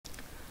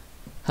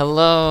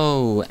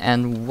Hello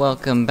and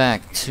welcome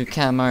back to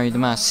Katamari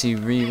Damacy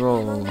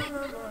Reroll.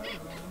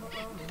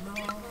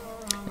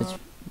 It's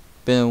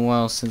been a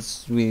while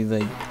since we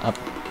done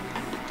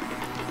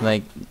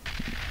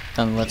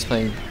Let's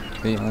Play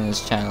video on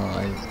this channel.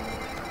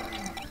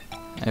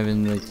 I've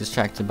been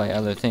distracted by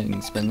other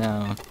things, but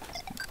now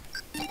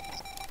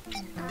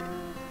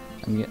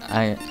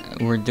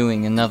we're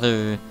doing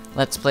another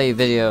Let's Play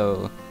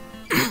video.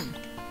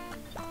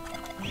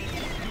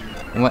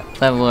 What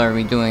level are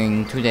we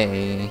doing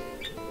today?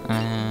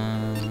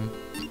 And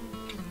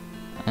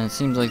it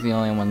seems like the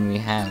only one we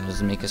have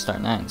is Make a Start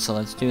 9, so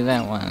let's do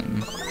that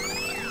one.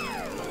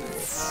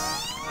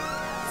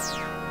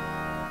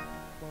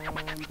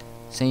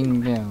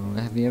 Same video.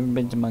 Have you ever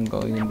been to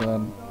Mongolia,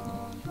 bub?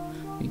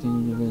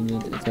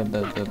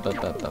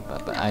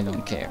 I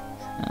don't care.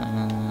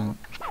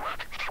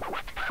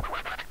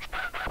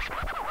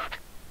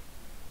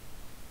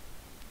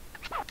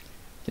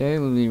 Today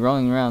we'll be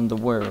rolling around the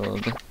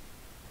world.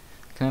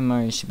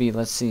 Katamari should be,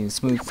 let's see,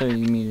 smooth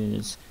 30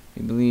 meters.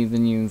 We believe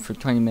in you for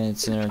 20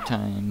 minutes in our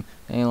time.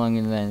 Any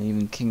longer than that,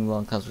 even King of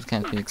all cosmos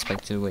can't be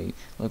expected to wait.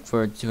 Look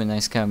forward to a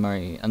nice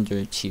Katamari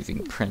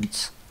underachieving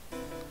prince.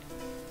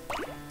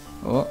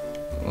 Oh,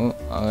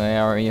 I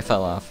already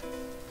fell off.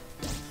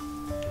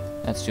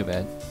 That's too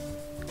bad.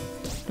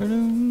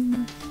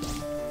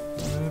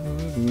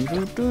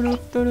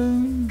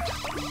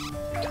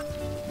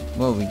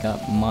 Whoa, we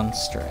got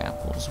monster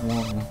apples.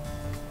 Whoa.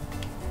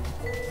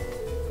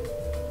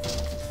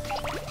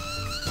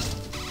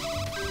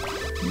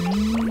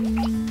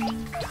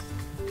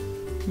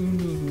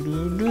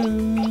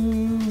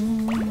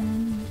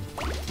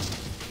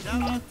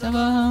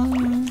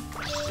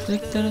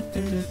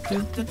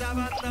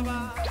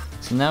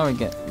 So now we're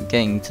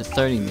getting to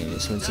 30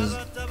 meters, which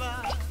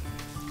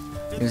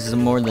is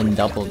more than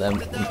double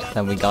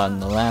that we got in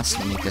the last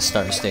Make a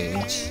Start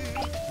stage.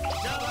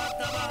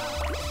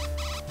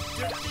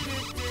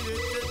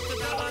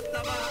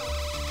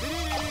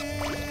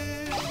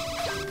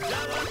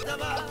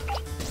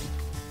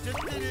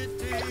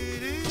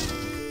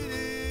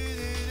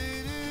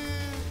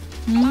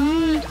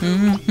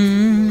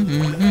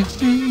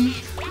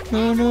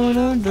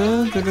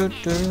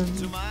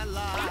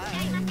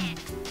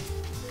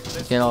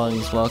 Get all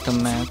these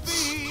welcome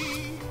mats.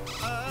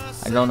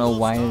 I don't know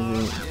why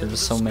there's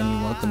so many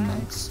welcome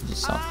mats.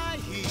 Just stop.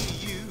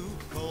 You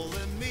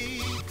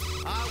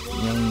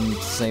don't need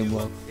to say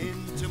welcome.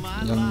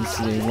 You don't need to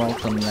say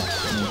welcome that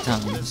many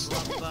times.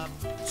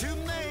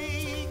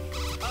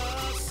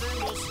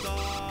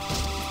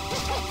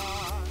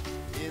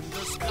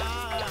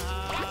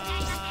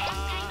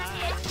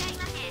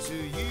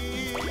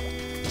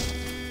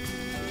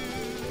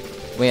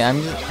 Wait,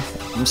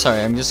 I'm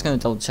sorry, I'm just gonna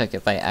double check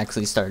if I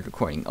actually started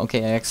recording.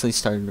 Okay, I actually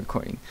started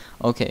recording.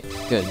 Okay,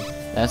 good.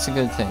 That's a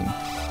good thing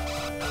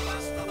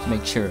to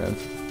make sure of.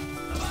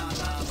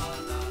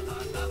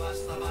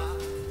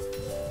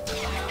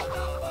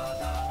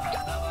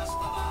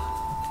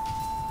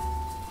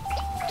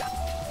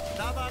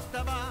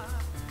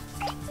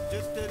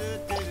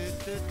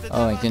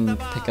 Oh, I can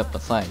pick up the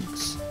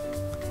flags.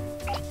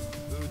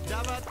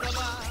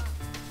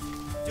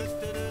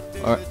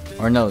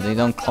 Or no, they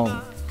don't call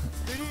them.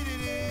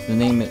 The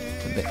name it.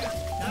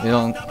 They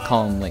don't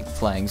call them like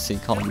flags. They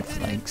call them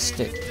flag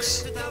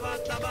sticks.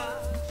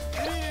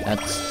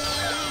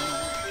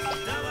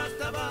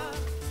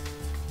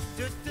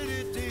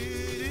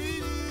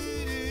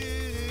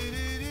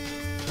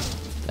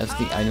 That's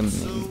the item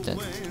name that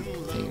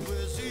they.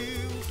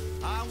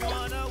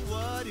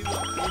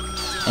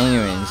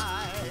 Anyways,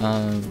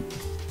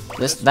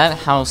 that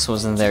house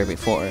wasn't there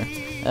before.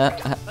 That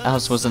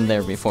house wasn't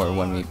there before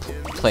when we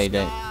played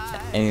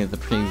any of the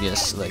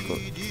previous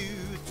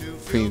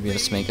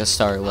previous Make a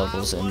Start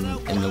levels in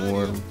the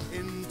world.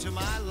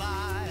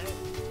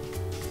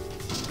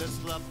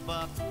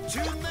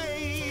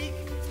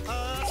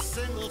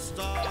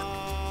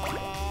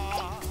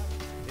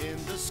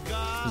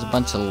 There's a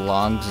bunch of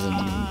logs in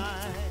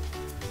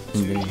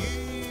the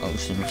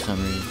ocean for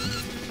some reason.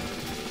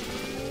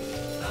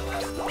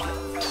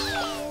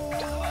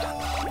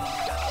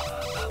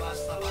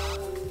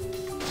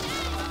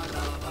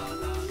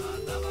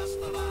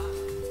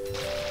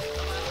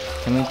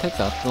 Can we pick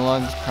up the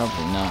logs?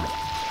 Probably not.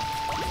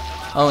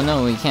 Oh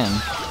no, we can.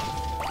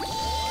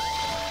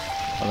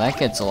 Well, that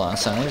gets a lot of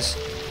size.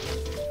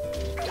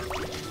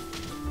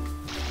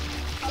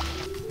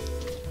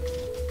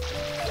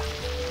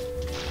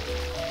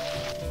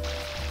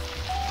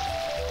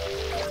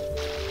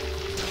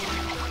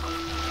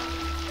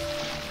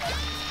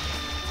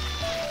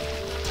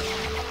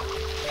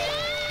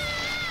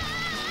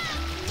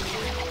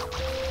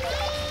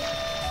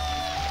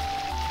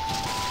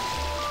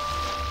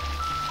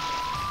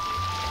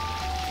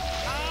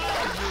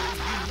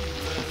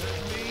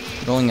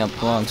 Rolling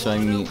up logs, so I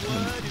mean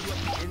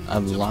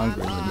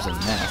logarithms and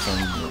math,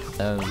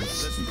 and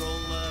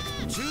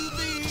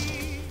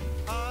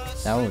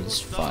that was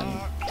fun.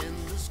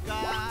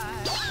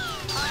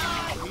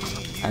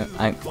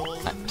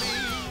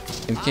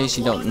 In case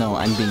you don't know,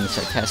 I'm being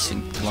sarcastic.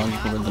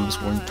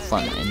 Logarithms weren't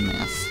fun in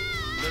math.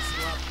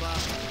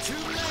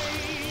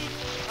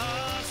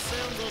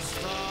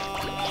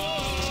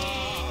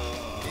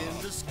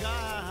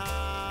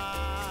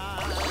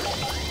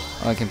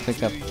 Oh, I can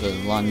pick up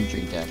the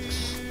laundry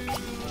decks.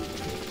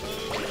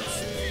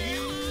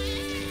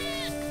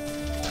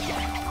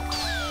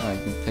 Oh, I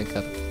can pick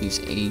up these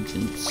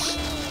agents.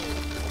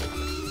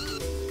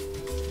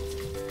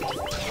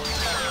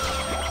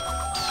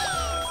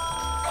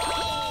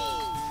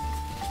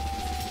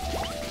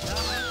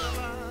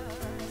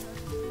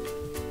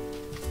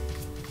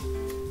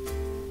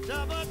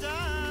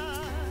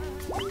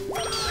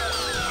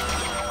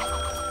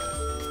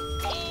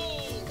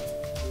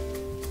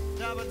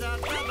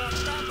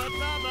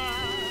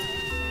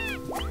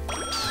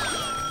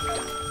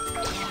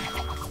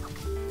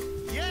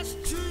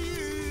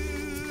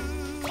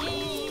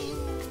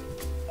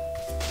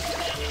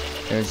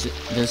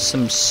 There's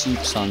some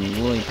sheeps on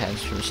lily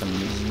pads for some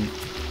reason.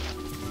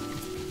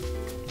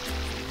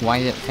 Why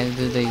did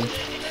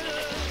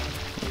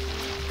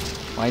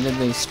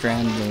they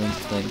strand the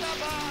like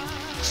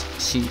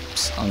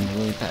sheeps on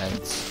lily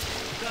pads?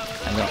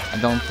 I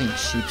don't think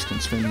sheeps can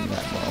swim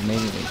that well.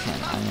 Maybe they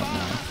can. I don't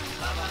know.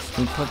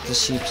 We put the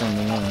sheeps on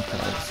the lily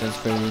pads. That's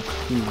very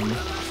cool.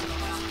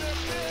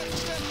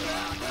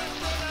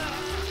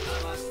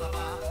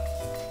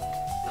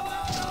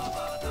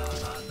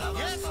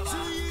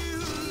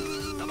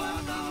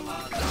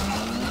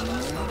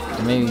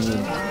 Maybe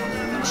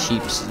the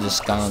sheeps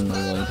just got on the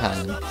lily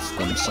pads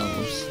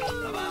themselves.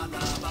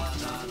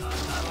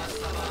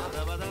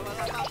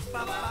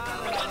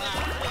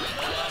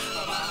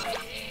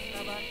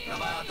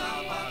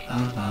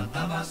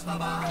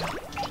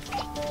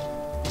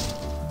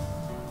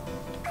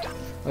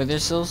 Wait,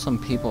 there's still some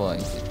people I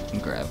can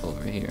grab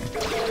over here.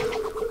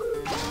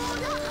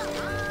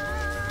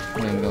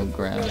 I'm gonna go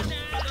grab.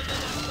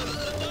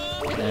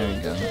 There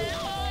we go.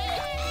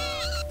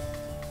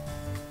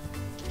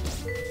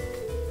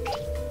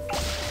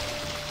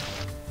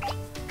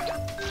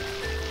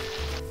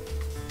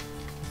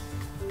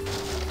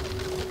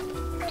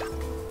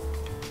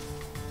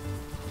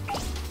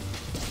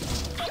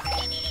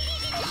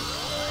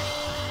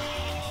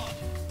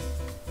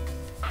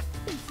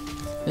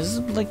 This is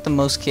like the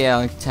most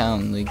chaotic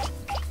town. Like,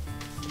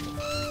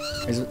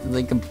 there's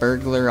like a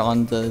burglar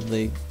on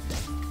the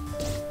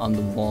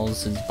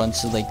walls. There's a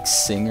bunch of like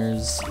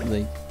singers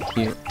like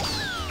here.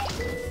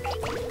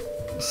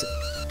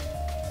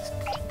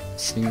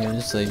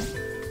 Singers like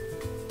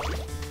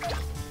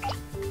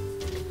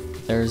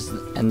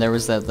there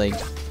was that like,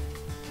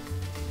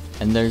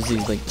 and there's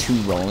these like two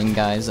rolling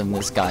guys and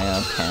this guy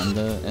on a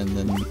panda, and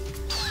then.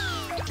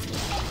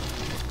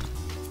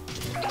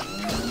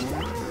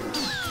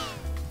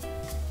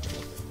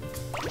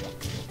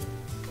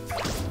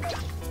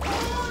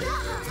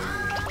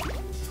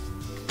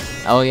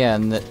 Oh yeah,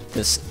 and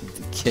this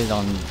kid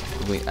on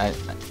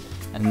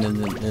and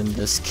then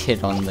this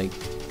kid on like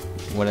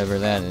whatever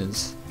that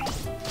is.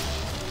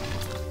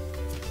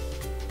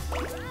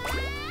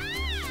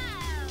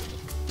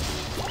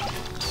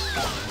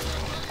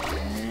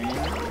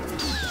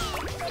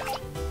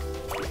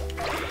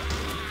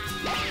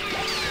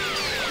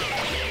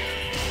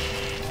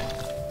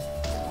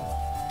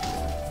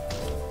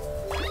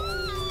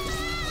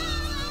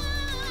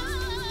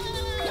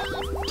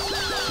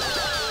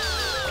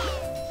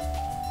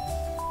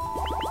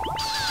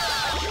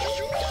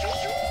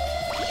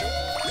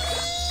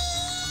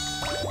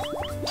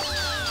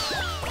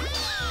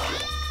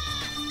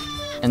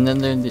 And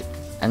then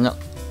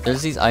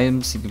there's these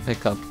items you can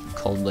pick up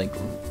called like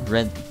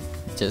red.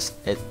 It's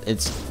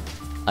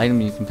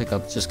item you can pick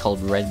up just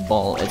called red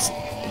ball.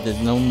 There's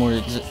no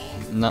more,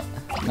 not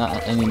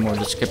any more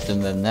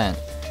descriptive than that.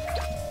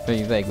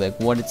 Pretty vague, like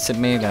what it's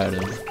made out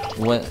of.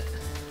 What?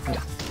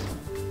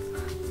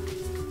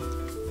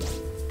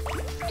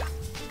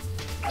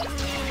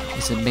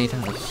 Is it made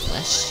out of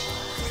flesh?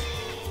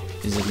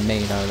 Is it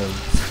made out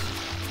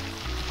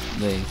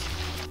of like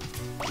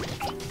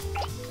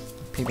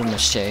paper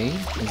mache?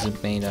 Is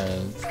it made out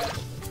of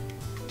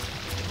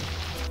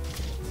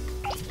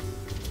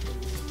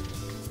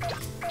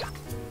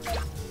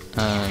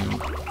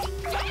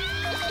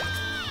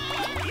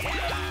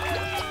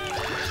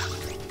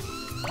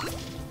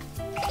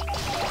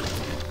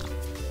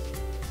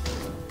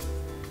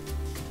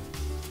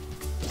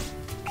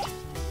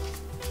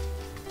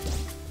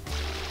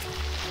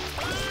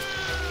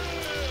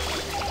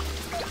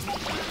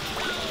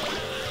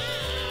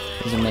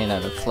is it made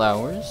out of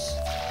flowers?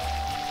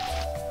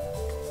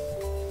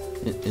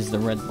 Is the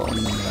red ball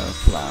made out of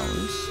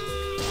flowers?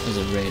 Is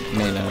it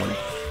made out of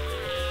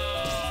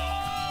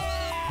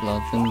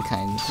love and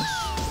kindness?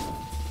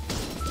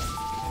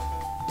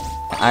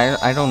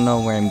 I don't know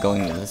where I'm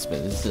going with this, but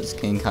it's just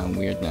getting kind of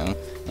weird now.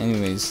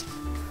 Anyways.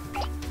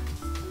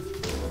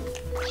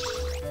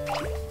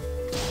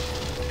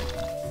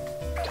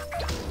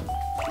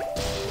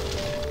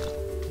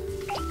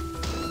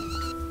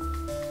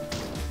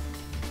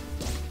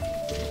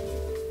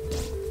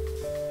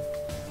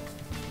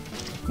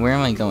 Where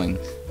am I going?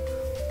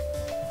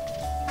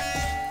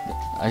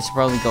 I should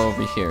probably go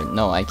over here.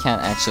 No, I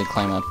can't actually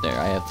climb up there.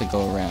 I have to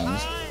go around.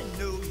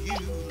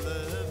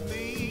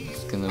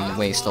 It's gonna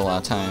waste a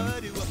lot of time.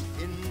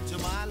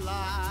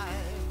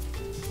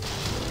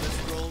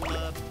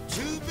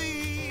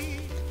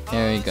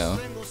 There you go.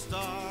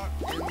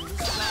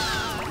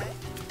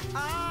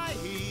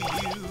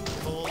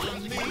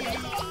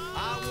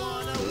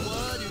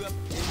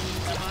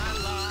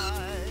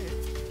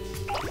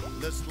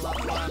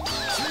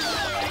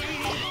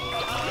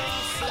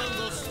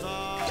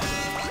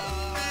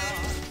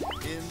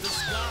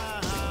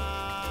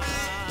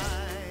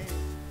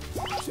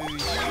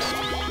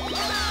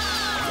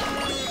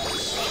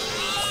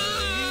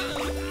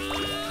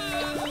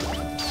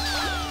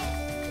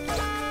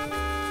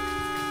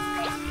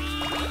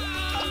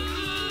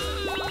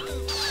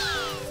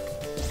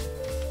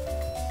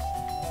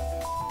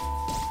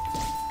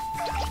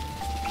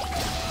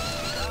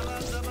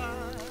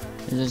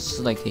 There's just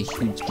like a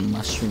huge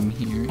mushroom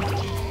here.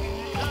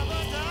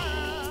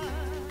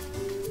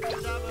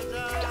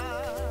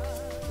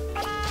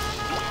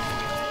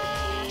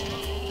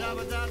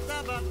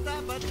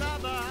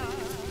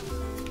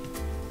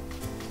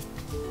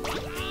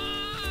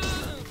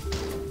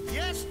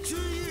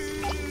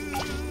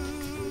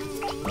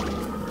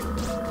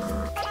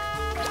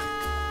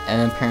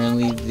 And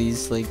apparently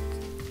these like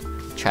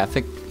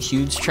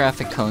huge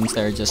traffic cones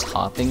that are just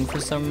hopping for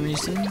some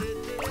reason.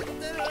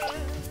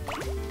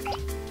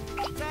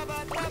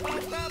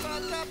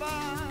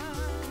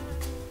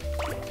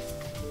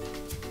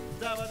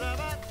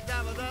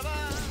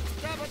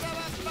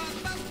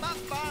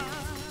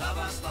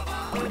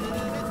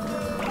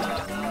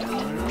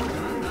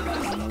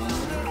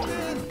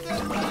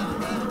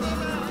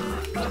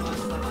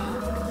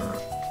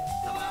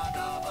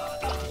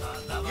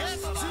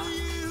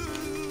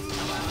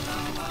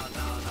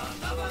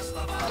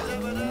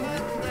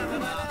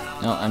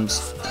 No, I'm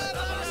just...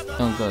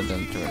 Don't go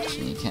that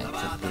direction, you can't go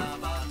through.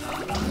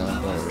 No,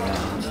 go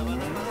around.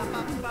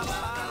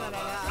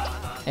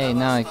 Hey,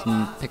 now I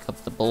can pick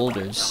up the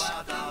boulders.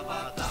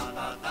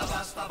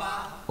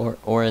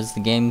 Or as the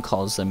game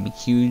calls them,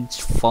 huge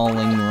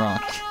falling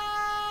rock.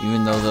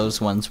 Even though those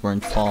ones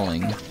weren't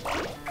falling.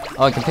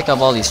 Oh, I can pick up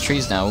all these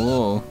trees now,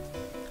 whoa.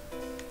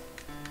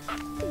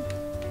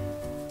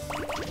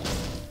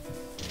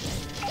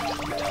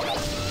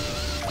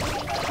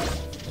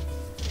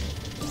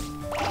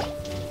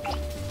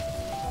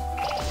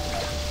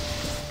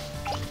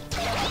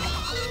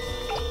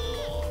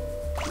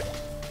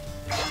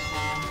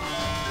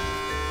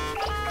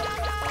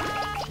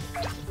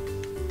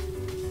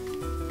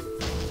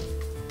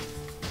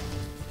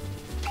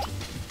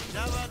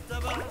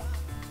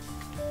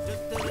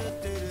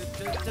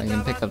 I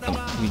can pick up the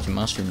huge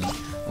mushroom.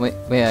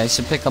 Wait, I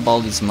should pick up all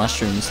these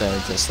mushrooms that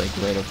are just like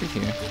right over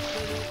here.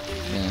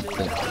 Yeah,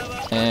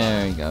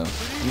 there we go.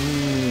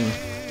 Ooh.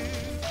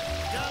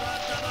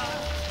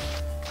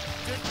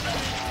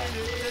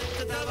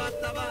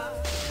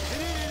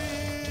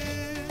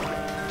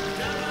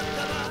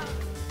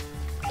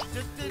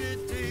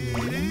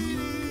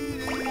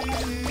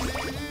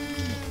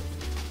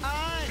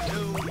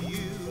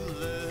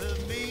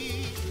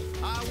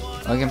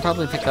 I can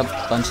probably pick up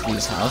a bunch of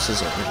these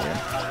houses over here.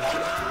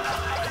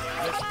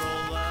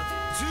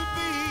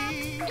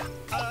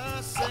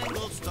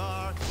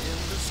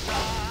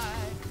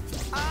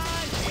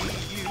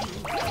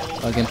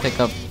 I can pick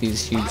up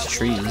these huge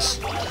trees.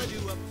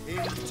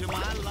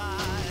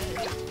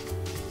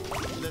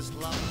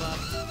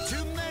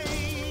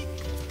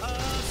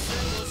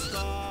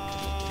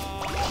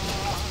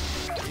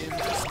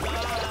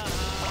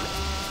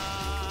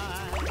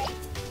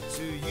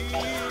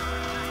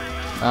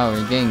 Wow,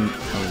 we're getting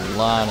a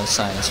lot of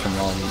signs from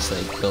all these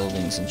like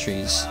buildings and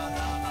trees.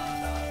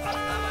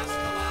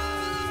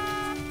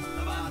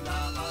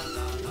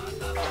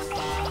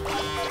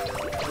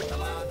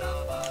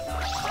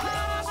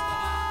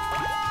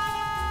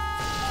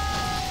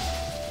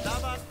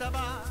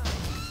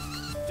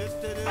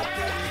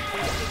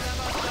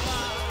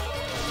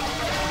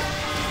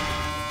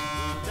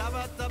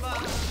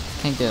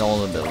 Can't get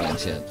all the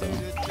buildings yet though.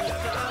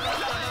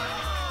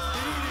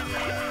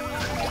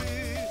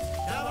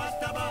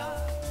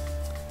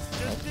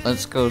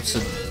 Let's go to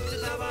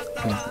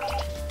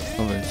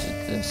over to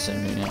this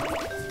area.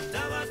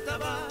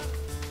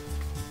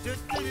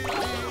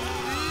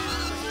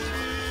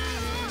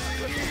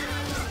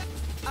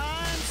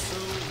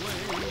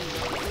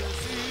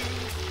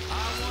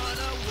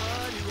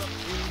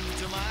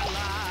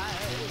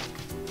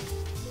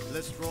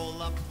 Let's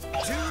roll up to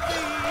be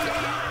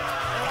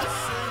a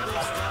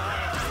single star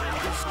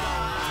in the sky.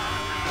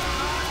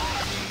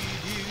 I need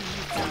you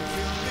to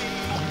kill me.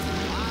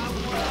 I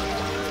want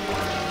you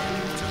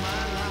into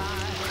my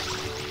life.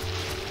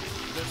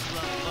 Let's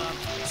roll up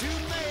to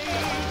make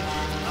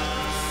a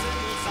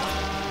single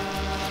star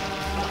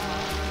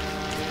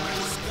in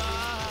the sky.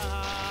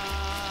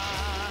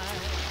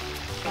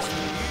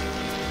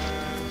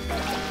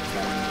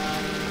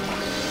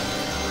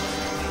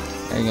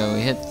 There you go, we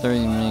hit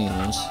 30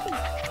 meters.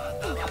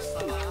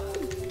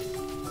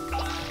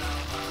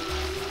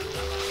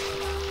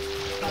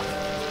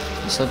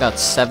 Still got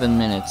 7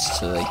 minutes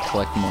to like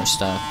collect more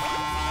stuff.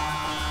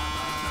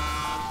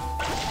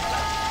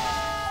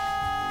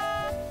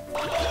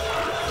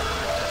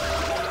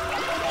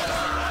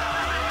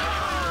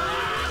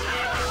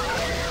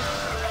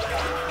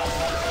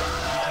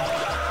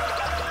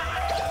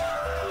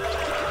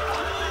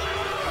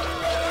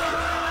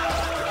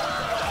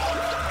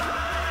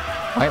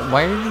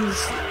 Why are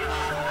these?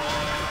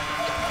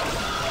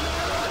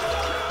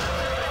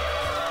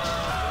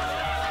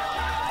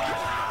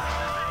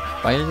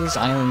 Why are these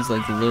islands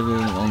like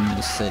literally on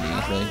the city?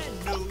 Like,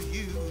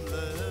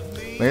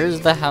 where's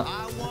the house?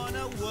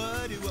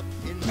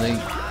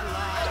 Like,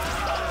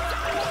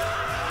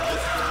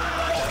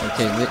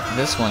 okay,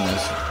 this one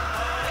is.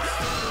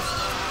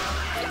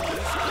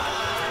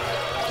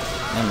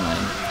 Never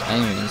mind.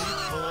 Anyways,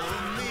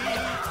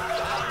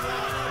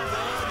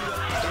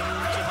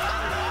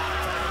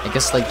 I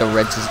guess like the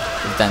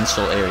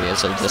residential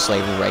areas are just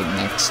like right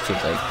next to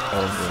like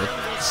all the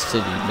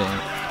city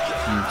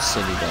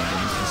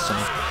buildings and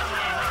stuff.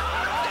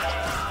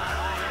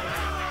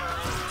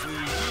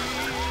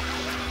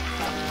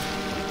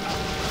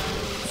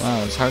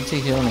 Wow, it's hard to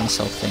hear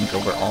myself think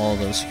over all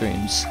those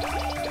screams.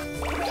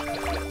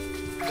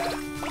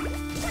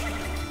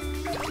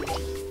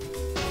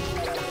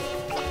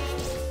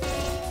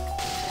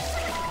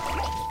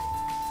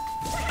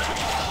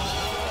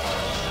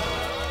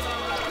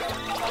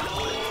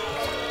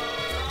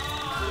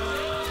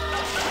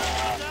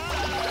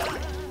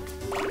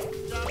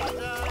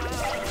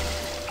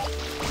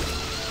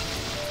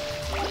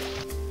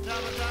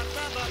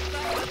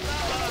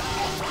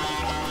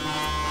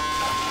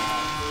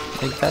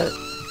 Like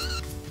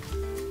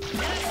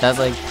that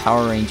like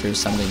Power Ranger or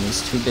something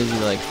is too busy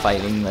like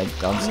fighting like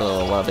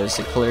Godzilla while there's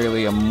like,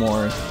 clearly a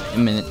more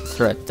imminent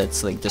threat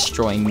that's like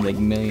destroying like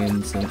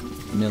millions and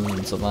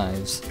millions of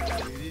lives.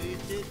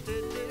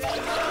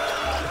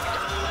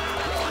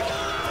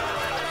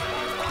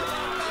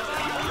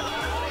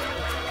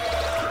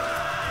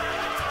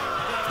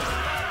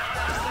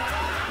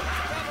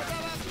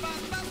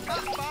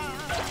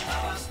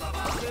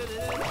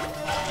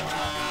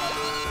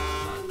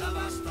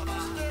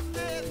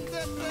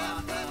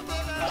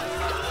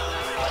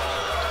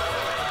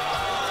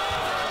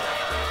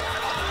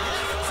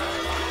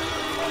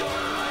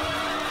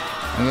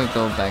 I'm gonna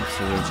go back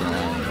to the original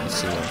and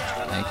see what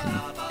I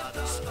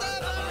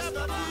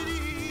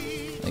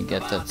can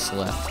get that's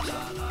left.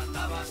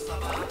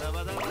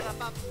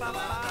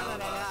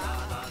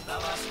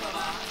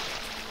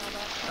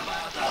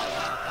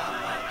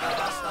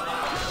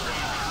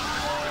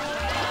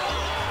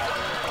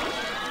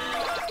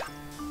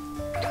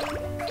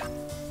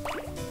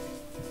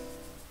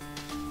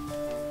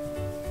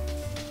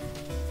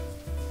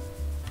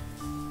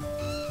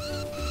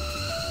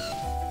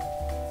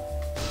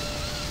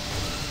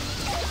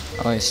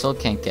 Oh, I still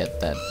can't get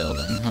that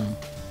building, huh?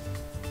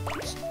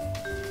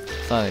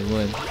 Thought I would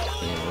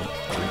be able to.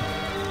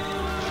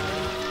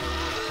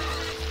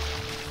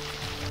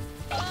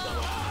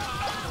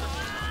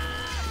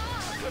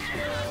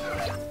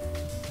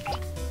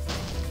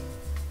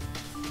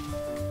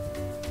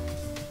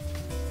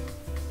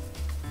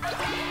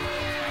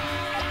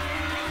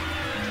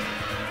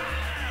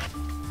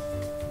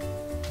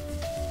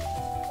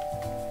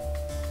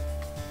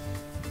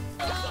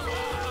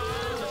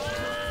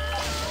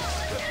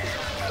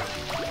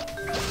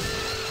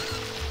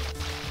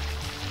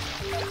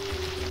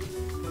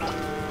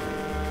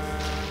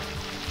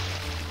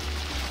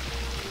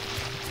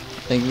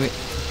 Like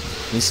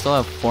we still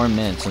have 4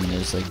 minutes and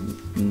there's like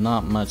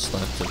not much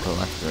left to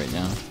collect right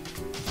now.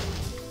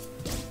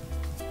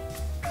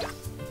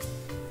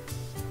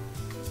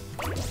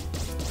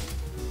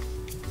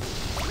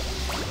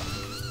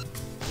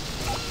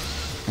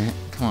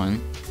 Come on.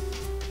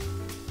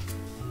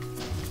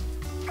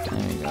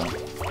 There we go.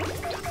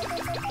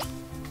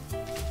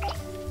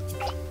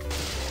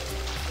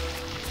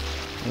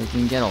 We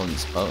can get all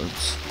these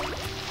boats.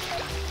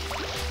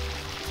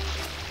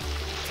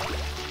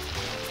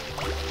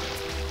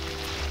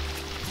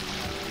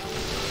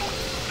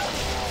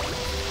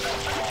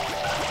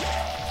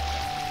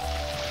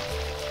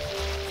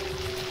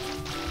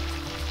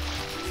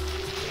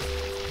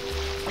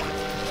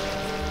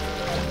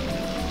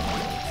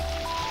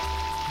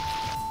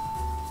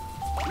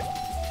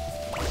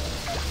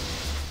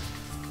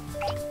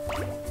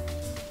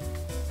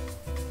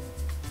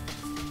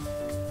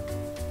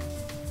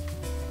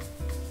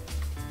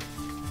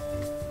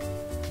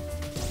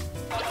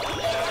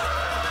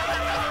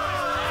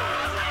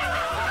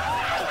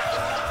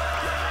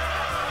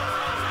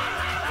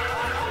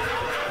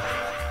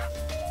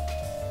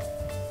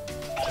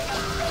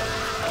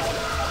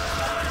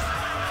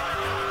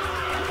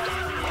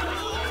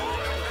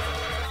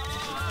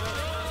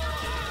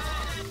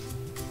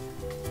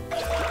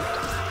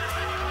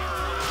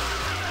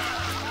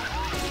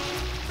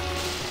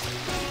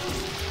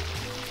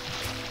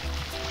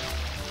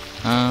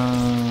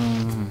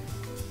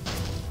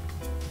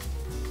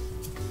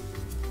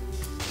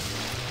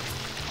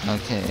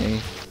 Okay,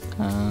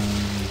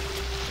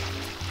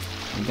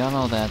 we got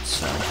all that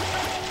stuff.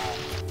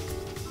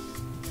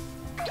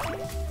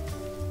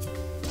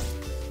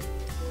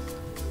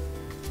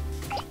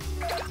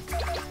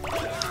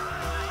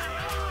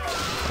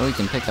 Oh, we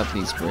can pick up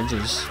these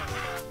bridges.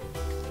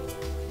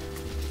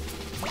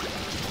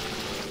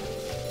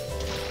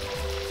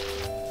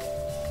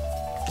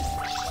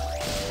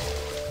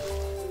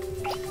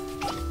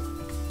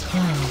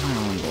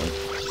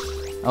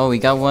 Oh, we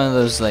got one of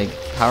those, like,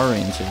 Power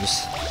Rangers.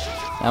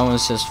 That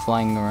one's just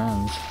flying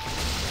around.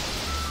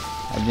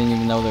 I didn't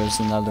even know there was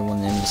another one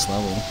in this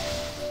level.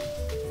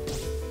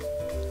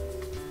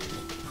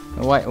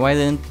 Why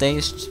didn't they,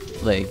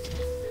 like,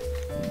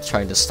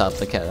 try to stop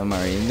the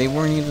Katamari? They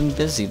weren't even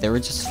busy, they were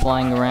just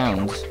flying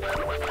around.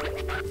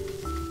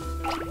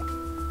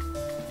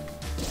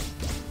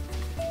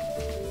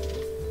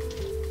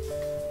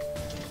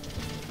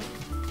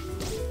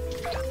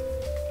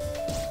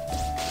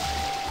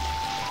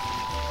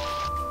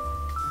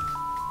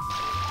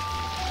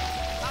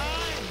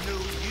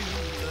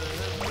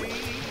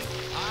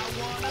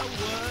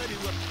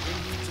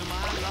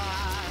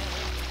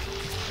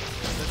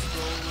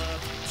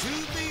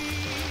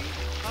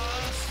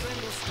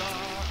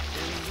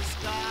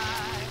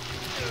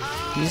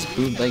 These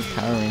bootleg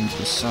Power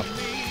Rangers suck.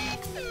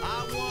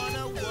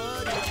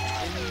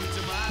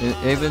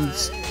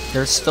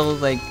 They're still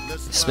like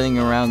spinning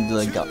around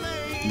like that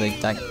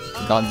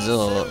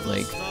Godzilla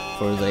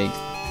for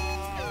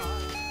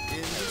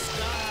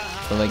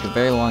like a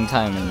very long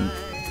time, and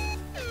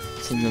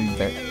it's taken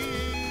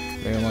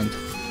very long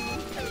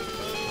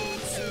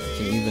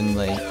to even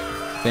like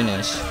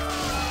finish.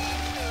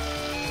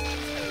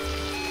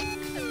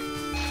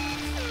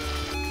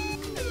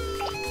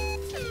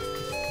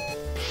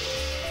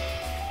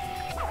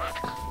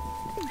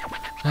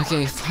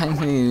 Okay,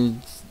 finally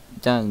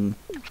done.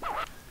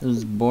 It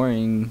was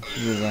boring for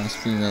the last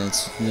few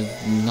minutes.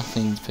 There's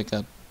nothing to pick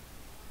up.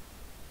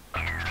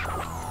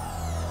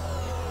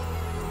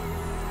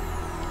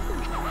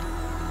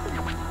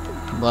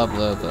 Blah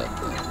blah blah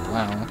blah.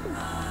 Wow.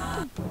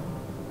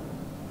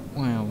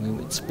 Wow,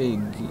 it's big.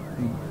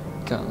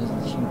 Got a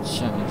huge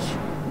size.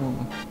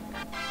 Whoa.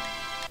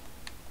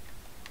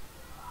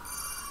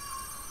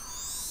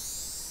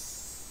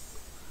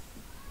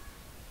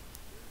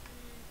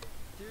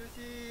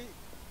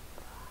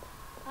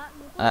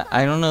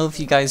 I don't know if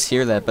you guys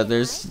hear that, but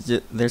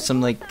there's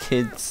some like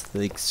kids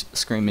like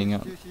screaming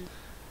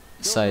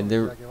outside.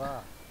 They're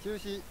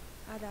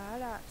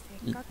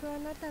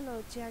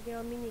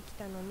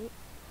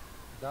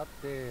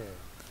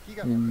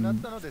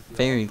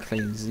very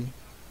crazy.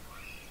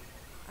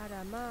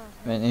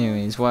 But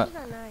anyways, what?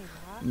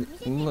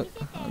 Look,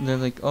 they're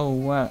like, oh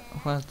what?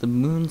 What? The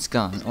moon's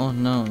gone. Oh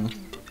no.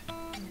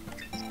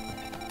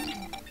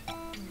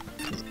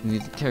 The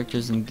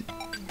characters in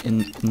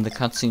the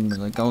cutscene were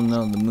like, oh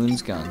no, the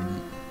moon's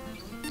gone.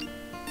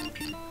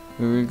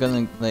 We were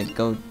gonna like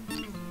go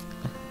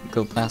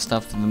blast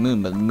off to the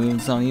moon, but the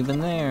moon's not even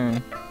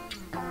there.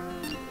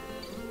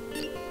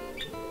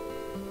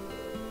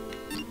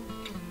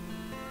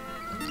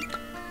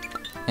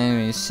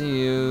 Anyway, see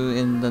you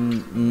in the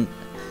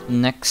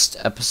next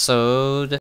episode.